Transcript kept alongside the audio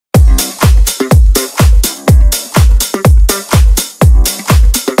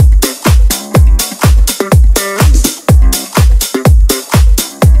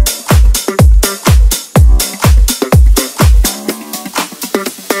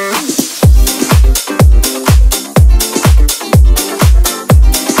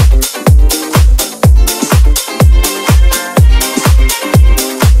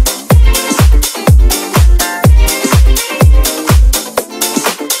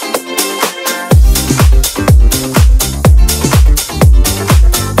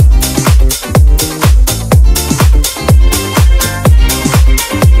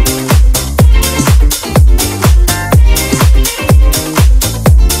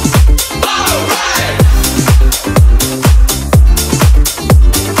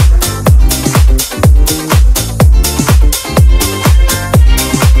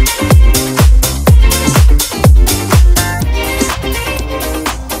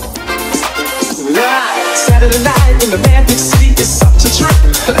Saturday night in the Magic City is such a trip.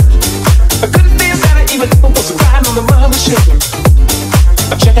 I couldn't feel better even if I was riding on the mothership.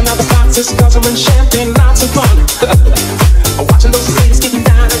 I'm checking out the boxes, guzzling champagne, lots of fun. Watching those ladies getting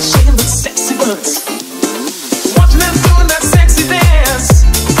down and shaking with sexy butts. Watching them doing that sexy dance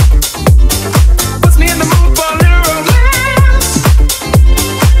puts me in the mood for a little romance.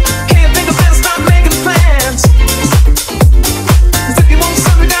 Can't think of better, start making plans. 'Cause if you want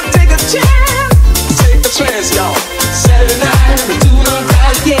something, you gotta take a chance. Take a chance, y'all. Saturday night, we're doing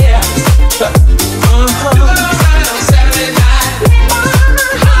alright, yeah. Doing alright on Saturday night.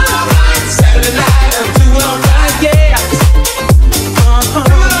 Saturday night, I'm doing alright, yeah. Doing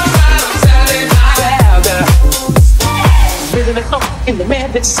alright on Saturday night. Rhythm it up in the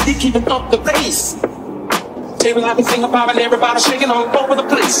Magic City, keeping up the pace. Table like a finger popping, everybody shaking all over the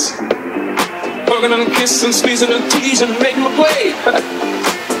place. Hugging and kissing, squeezing and teasing, making my play.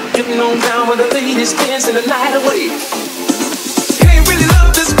 Getting on down with the ladies, dancing the night away. Can't really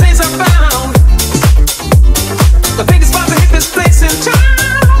love this place I found. The biggest spot to hit this place in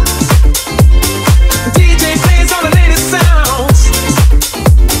town. The DJ plays all the latest sounds.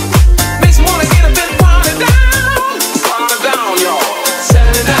 Makes me wanna get a bit party down, y'all.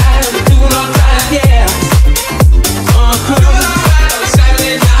 Saturday night, we're doing alright, yeah. Doing alright on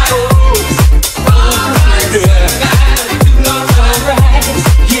Saturday night. Alright, Saturday night, we're doing alright,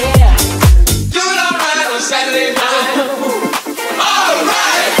 yeah. Doing alright on Saturday night.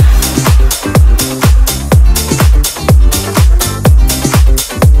 Alright.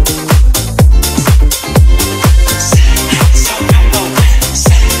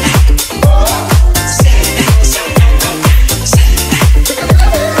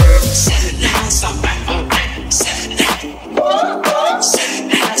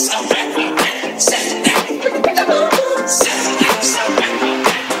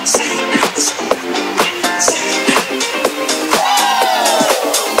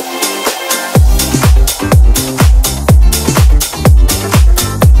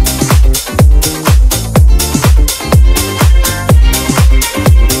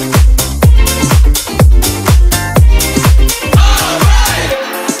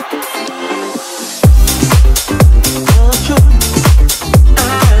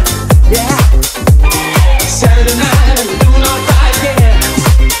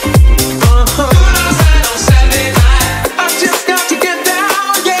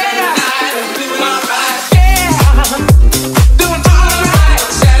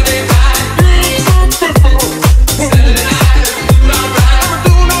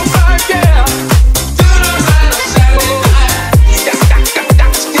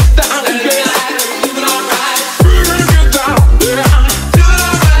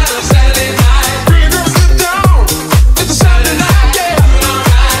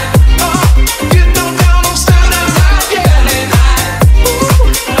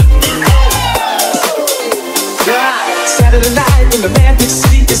 Saturday night in the Magic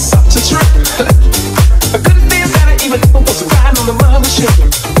City is such a trip. I couldn't feel better even if I was riding on the mothership.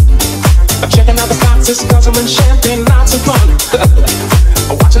 I'm checking out the boxes, guzzling champagne, lots of fun.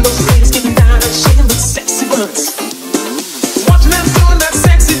 Watching those ladies getting down and shaking with sexy butts. Watching them doing that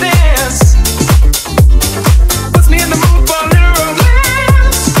sexy dance puts me in the mood for a little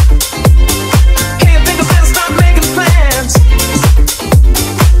romance. Can't think of better, start making plans.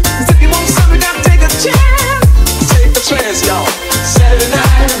 'Cause if you want something, you gotta take a chance. Take a chance, y'all. Saturday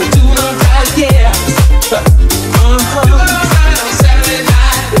night, we're doing alright, yeah. Doing alright on Saturday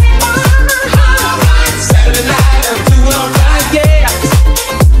night. Alright, Saturday night, I'm doing alright, yeah.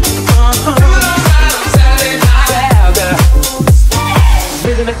 Doing alright on Saturday night.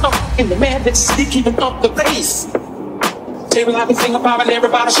 Rhythm it up in the Magic City, keeping up the pace. Table like a finger popping,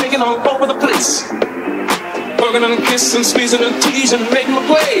 everybody shaking all over the place. Hugging and kissing, squeezing and teasing, making my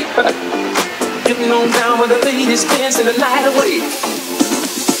play. Getting on down with the ladies, dancing the night away.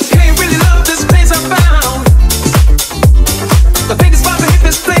 Can't really love this place I found. The biggest